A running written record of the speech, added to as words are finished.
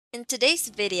In today's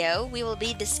video, we will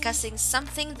be discussing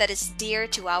something that is dear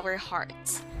to our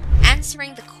hearts,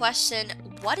 answering the question,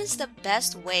 what is the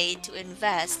best way to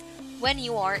invest when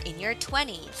you are in your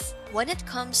 20s? When it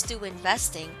comes to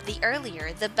investing, the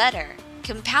earlier the better.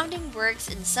 Compounding works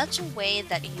in such a way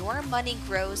that your money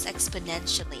grows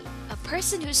exponentially. A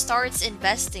person who starts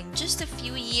investing just a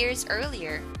few years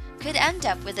earlier could end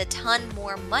up with a ton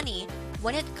more money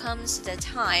when it comes to the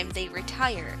time they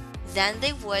retire than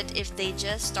they would if they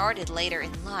just started later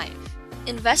in life.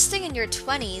 Investing in your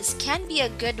 20s can be a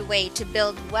good way to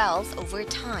build wealth over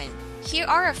time. Here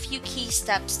are a few key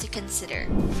steps to consider.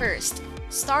 First,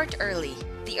 start early.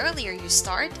 The earlier you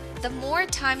start, the more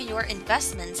time your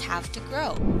investments have to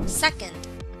grow. Second,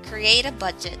 create a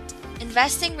budget.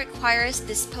 Investing requires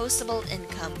disposable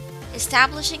income.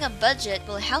 Establishing a budget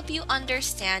will help you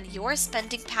understand your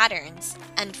spending patterns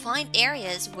and find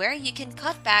areas where you can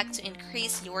cut back to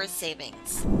increase your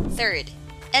savings. Third,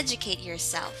 educate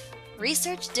yourself.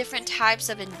 Research different types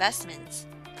of investments,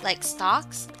 like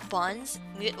stocks, bonds,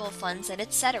 mutual funds, and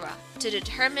etc., to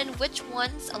determine which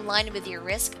ones align with your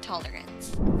risk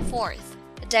tolerance. Fourth,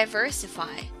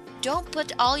 diversify. Don't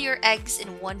put all your eggs in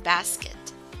one basket.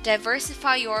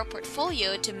 Diversify your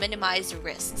portfolio to minimize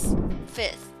risks.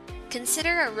 Fifth,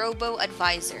 consider a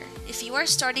robo-advisor. If you are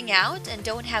starting out and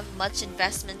don't have much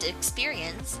investment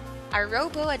experience, a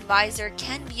robo-advisor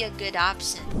can be a good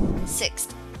option.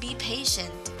 Sixth, be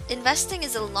patient. Investing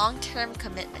is a long-term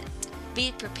commitment.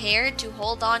 Be prepared to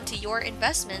hold on to your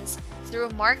investments through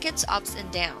market's ups and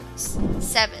downs.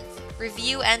 Seventh,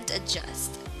 review and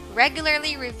adjust.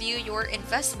 Regularly review your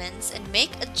investments and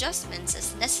make adjustments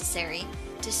as necessary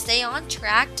to stay on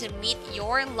track to meet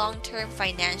your long-term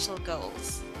financial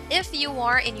goals. If you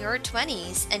are in your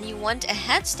 20s and you want a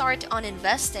head start on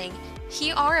investing,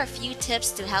 here are a few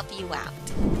tips to help you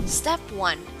out. Step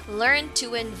 1. Learn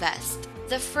to invest.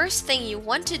 The first thing you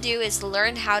want to do is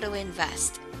learn how to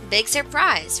invest. Big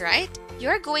surprise, right?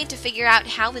 You're going to figure out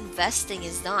how investing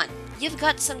is done. You've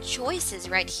got some choices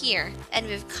right here, and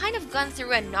we've kind of gone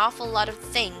through an awful lot of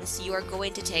things you are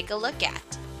going to take a look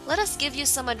at. Let us give you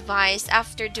some advice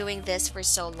after doing this for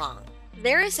so long.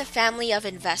 There is a family of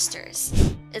investors.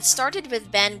 It started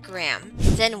with Ben Graham,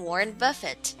 then Warren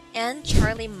Buffett, and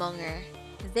Charlie Munger.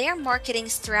 Their marketing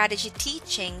strategy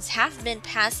teachings have been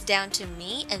passed down to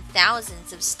me and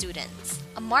thousands of students.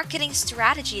 A marketing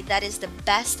strategy that is the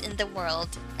best in the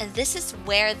world, and this is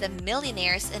where the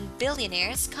millionaires and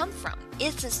billionaires come from.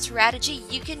 It's a strategy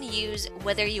you can use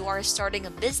whether you are starting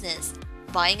a business,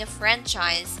 buying a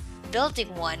franchise,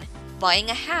 building one,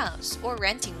 buying a house, or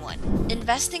renting one.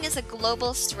 Investing is a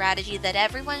global strategy that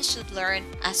everyone should learn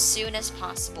as soon as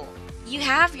possible. You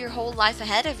have your whole life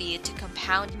ahead of you to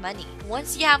compound money.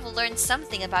 Once you have learned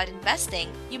something about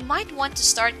investing, you might want to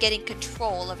start getting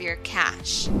control of your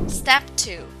cash. Step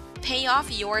 2. Pay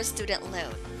off your student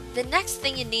loan. The next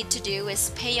thing you need to do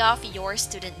is pay off your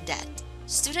student debt.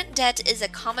 Student debt is a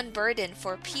common burden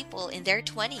for people in their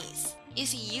 20s.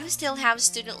 If you still have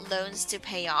student loans to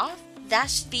pay off, that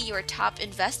should be your top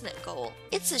investment goal.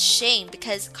 It's a shame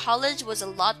because college was a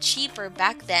lot cheaper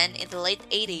back then in the late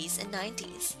 80s and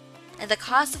 90s. And the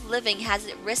cost of living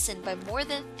has risen by more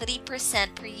than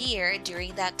 3% per year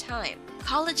during that time.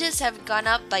 Colleges have gone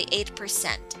up by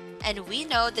 8%, and we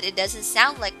know that it doesn't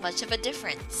sound like much of a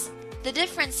difference. The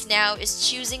difference now is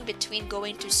choosing between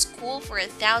going to school for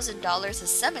 $1,000 a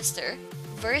semester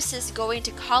versus going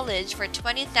to college for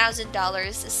 $20,000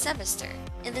 a semester.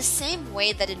 In the same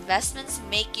way that investments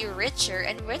make you richer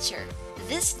and richer,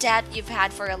 this debt you've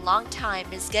had for a long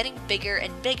time is getting bigger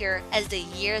and bigger as the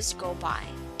years go by.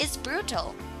 It's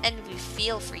brutal, and we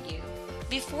feel for you.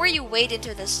 Before you wade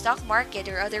into the stock market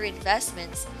or other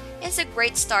investments, it's a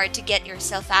great start to get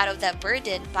yourself out of that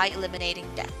burden by eliminating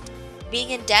debt.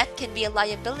 Being in debt can be a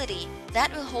liability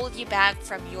that will hold you back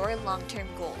from your long-term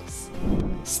goals.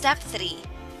 Step 3.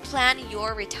 Plan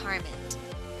your retirement.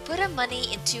 Put a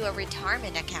money into a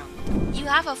retirement account. You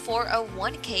have a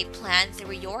 401k plan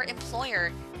through your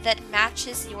employer that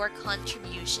matches your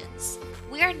contributions.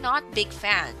 We are not big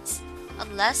fans,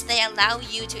 unless they allow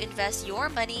you to invest your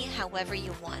money however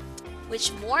you want,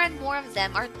 which more and more of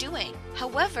them are doing.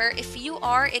 However, if you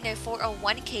are in a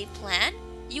 401k plan,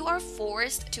 you are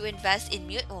forced to invest in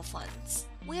mutual funds.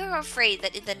 We are afraid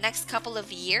that in the next couple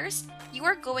of years, you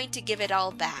are going to give it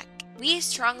all back. We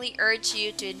strongly urge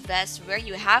you to invest where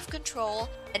you have control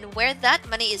and where that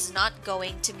money is not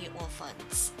going to mutual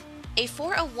funds. A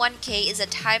 401k is a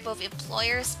type of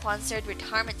employer-sponsored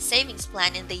retirement savings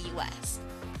plan in the US.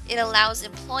 It allows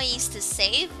employees to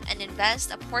save and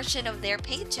invest a portion of their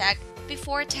paycheck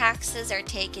before taxes are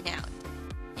taken out.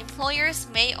 Employers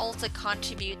may also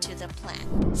contribute to the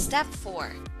plan. Step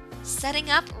 4. Setting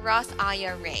up Roth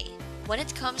IRA. When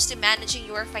it comes to managing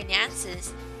your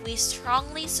finances, we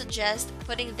strongly suggest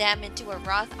putting them into a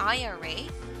Roth IRA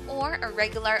or a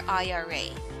regular IRA.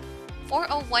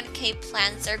 401k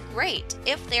plans are great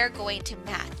if they're going to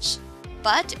match,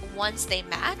 but once they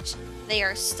match, they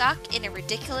are stuck in a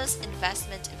ridiculous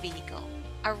investment vehicle.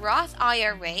 A Roth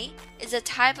IRA is a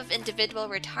type of individual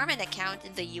retirement account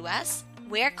in the US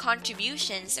where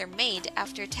contributions are made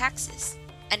after taxes,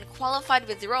 and qualified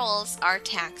withdrawals are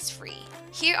tax-free.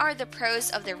 Here are the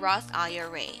pros of the Roth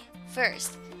IRA.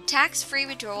 First, tax-free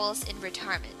withdrawals in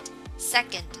retirement.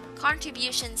 Second,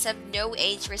 contributions have no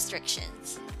age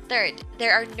restrictions. Third,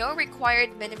 there are no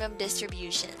required minimum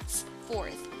distributions.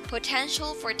 Fourth,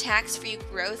 potential for tax-free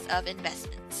growth of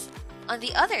investments. On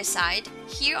the other side,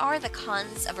 here are the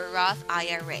cons of a Roth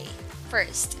IRA.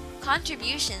 First,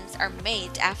 contributions are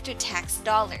made after tax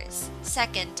dollars.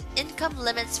 Second, income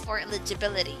limits for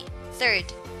eligibility.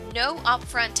 Third, no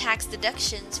upfront tax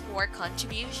deductions for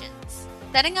contributions.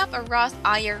 Setting up a Roth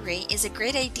IRA is a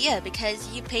great idea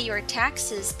because you pay your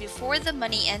taxes before the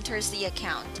money enters the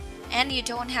account, and you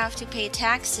don't have to pay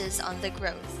taxes on the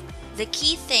growth. The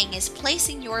key thing is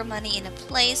placing your money in a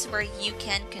place where you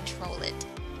can control it,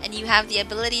 and you have the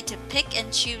ability to pick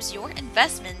and choose your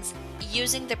investments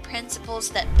using the principles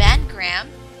that Ben Graham,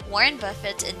 Warren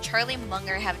Buffett, and Charlie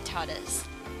Munger have taught us.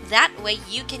 That way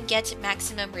you can get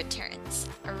maximum returns.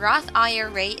 A Roth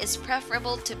IRA is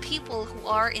preferable to people who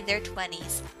are in their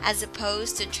 20s as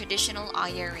opposed to traditional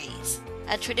IRAs.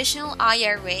 A traditional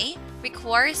IRA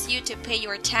requires you to pay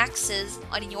your taxes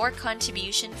on your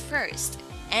contribution first,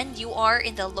 and you are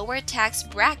in the lower tax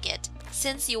bracket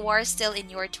since you are still in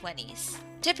your 20s.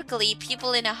 Typically,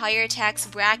 people in a higher tax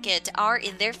bracket are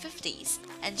in their 50s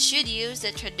and should use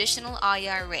the traditional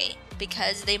IRA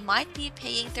because they might be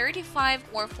paying 35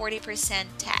 or 40%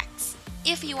 tax.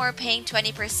 If you are paying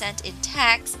 20% in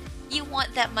tax, you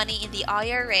want that money in the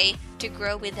IRA to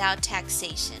grow without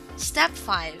taxation. Step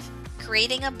 5.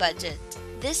 Creating a budget.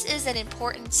 This is an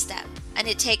important step, and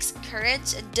it takes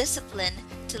courage and discipline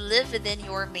to live within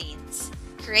your means.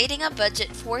 Creating a budget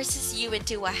forces you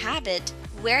into a habit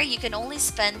where you can only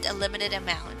spend a limited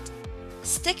amount.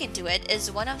 Sticking to it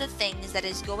is one of the things that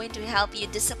is going to help you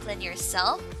discipline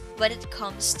yourself when it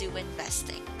comes to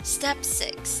investing. Step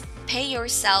 6. Pay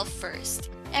yourself first.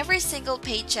 Every single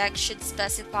paycheck should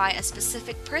specify a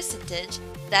specific percentage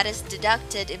that is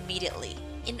deducted immediately.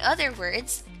 In other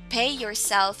words, pay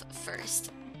yourself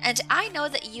first. And I know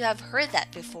that you have heard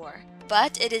that before,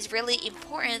 but it is really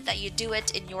important that you do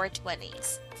it in your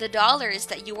 20s. The dollars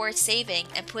that you are saving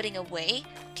and putting away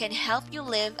can help you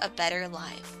live a better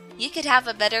life. You could have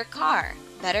a better car,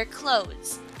 better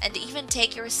clothes, and even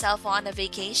take yourself on a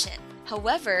vacation.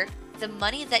 However, the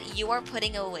money that you are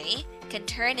putting away can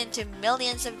turn into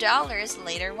millions of dollars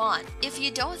later on. If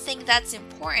you don't think that's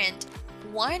important,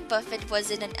 Warren Buffett was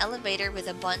in an elevator with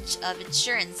a bunch of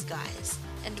insurance guys,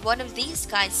 and one of these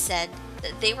guys said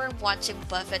that they were watching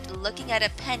Buffett looking at a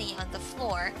penny on the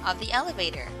floor of the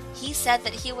elevator. He said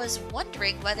that he was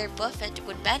wondering whether Buffett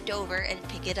would bend over and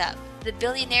pick it up. The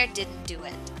billionaire didn't do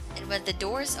it, and when the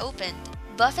doors opened,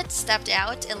 Buffett stepped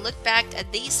out and looked back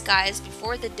at these guys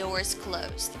before the doors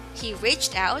closed. He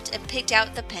reached out and picked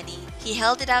out the penny. He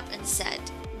held it up and said,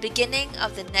 "Beginning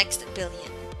of the next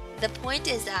billion." The point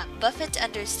is that Buffett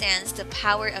understands the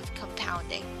power of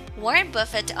compounding. Warren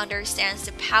Buffett understands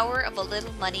the power of a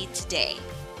little money today,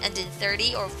 and in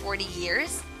 30 or 40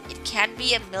 years, it can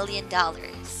be $1 million.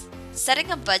 Setting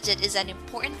a budget is an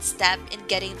important step in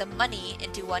getting the money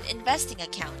into one investing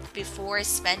account before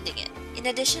spending it. In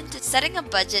addition to setting a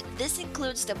budget, this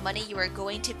includes the money you are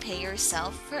going to pay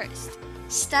yourself first.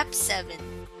 Step 7.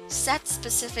 Set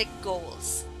specific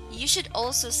goals. You should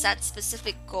also set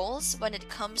specific goals when it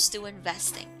comes to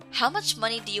investing. How much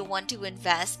money do you want to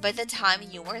invest by the time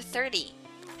you are 30?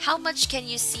 How much can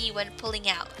you see when pulling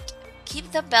out?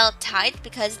 Keep the belt tight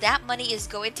because that money is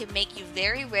going to make you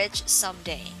very rich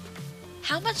someday.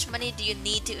 How much money do you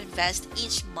need to invest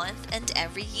each month and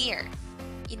every year?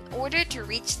 In order to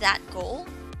reach that goal,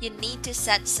 you need to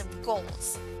set some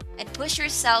goals and push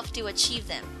yourself to achieve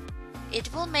them.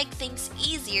 It will make things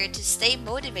easier to stay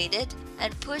motivated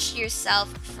and push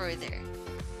yourself further.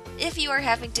 If you are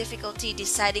having difficulty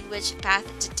deciding which path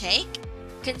to take,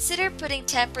 consider putting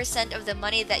 10% of the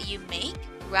money that you make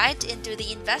right into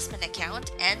the investment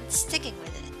account and sticking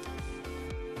with it.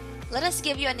 Let us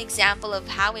give you an example of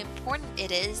how important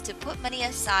it is to put money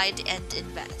aside and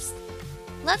invest.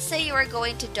 Let's say you are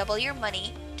going to double your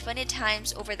money 20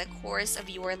 times over the course of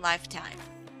your lifetime.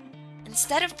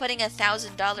 Instead of putting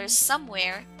 $1,000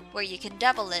 somewhere, where you can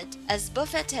double it, as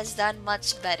Buffett has done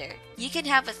much better. You can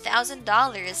have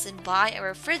 $1,000 and buy a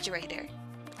refrigerator,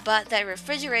 but that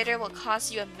refrigerator will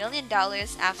cost you $1 million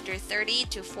after 30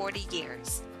 to 40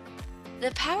 years.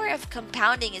 The power of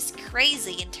compounding is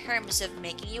crazy in terms of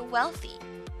making you wealthy.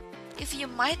 If you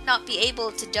might not be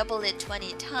able to double it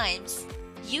 20 times,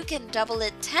 you can double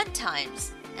it 10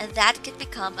 times, and that could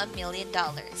become $1 million.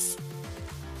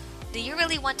 Do you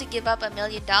really want to give up $1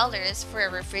 million for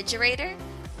a refrigerator?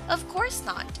 Of course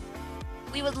not.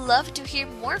 We would love to hear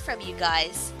more from you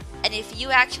guys, and if you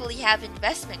actually have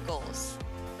investment goals.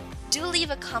 Do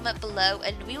leave a comment below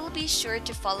and we will be sure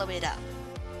to follow it up.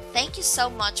 Thank you so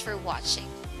much for watching.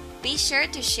 Be sure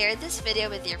to share this video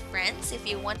with your friends if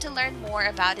you want to learn more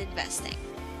about investing.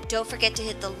 Don't forget to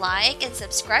hit the like and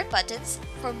subscribe buttons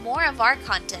for more of our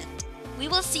content. We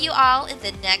will see you all in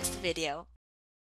the next video.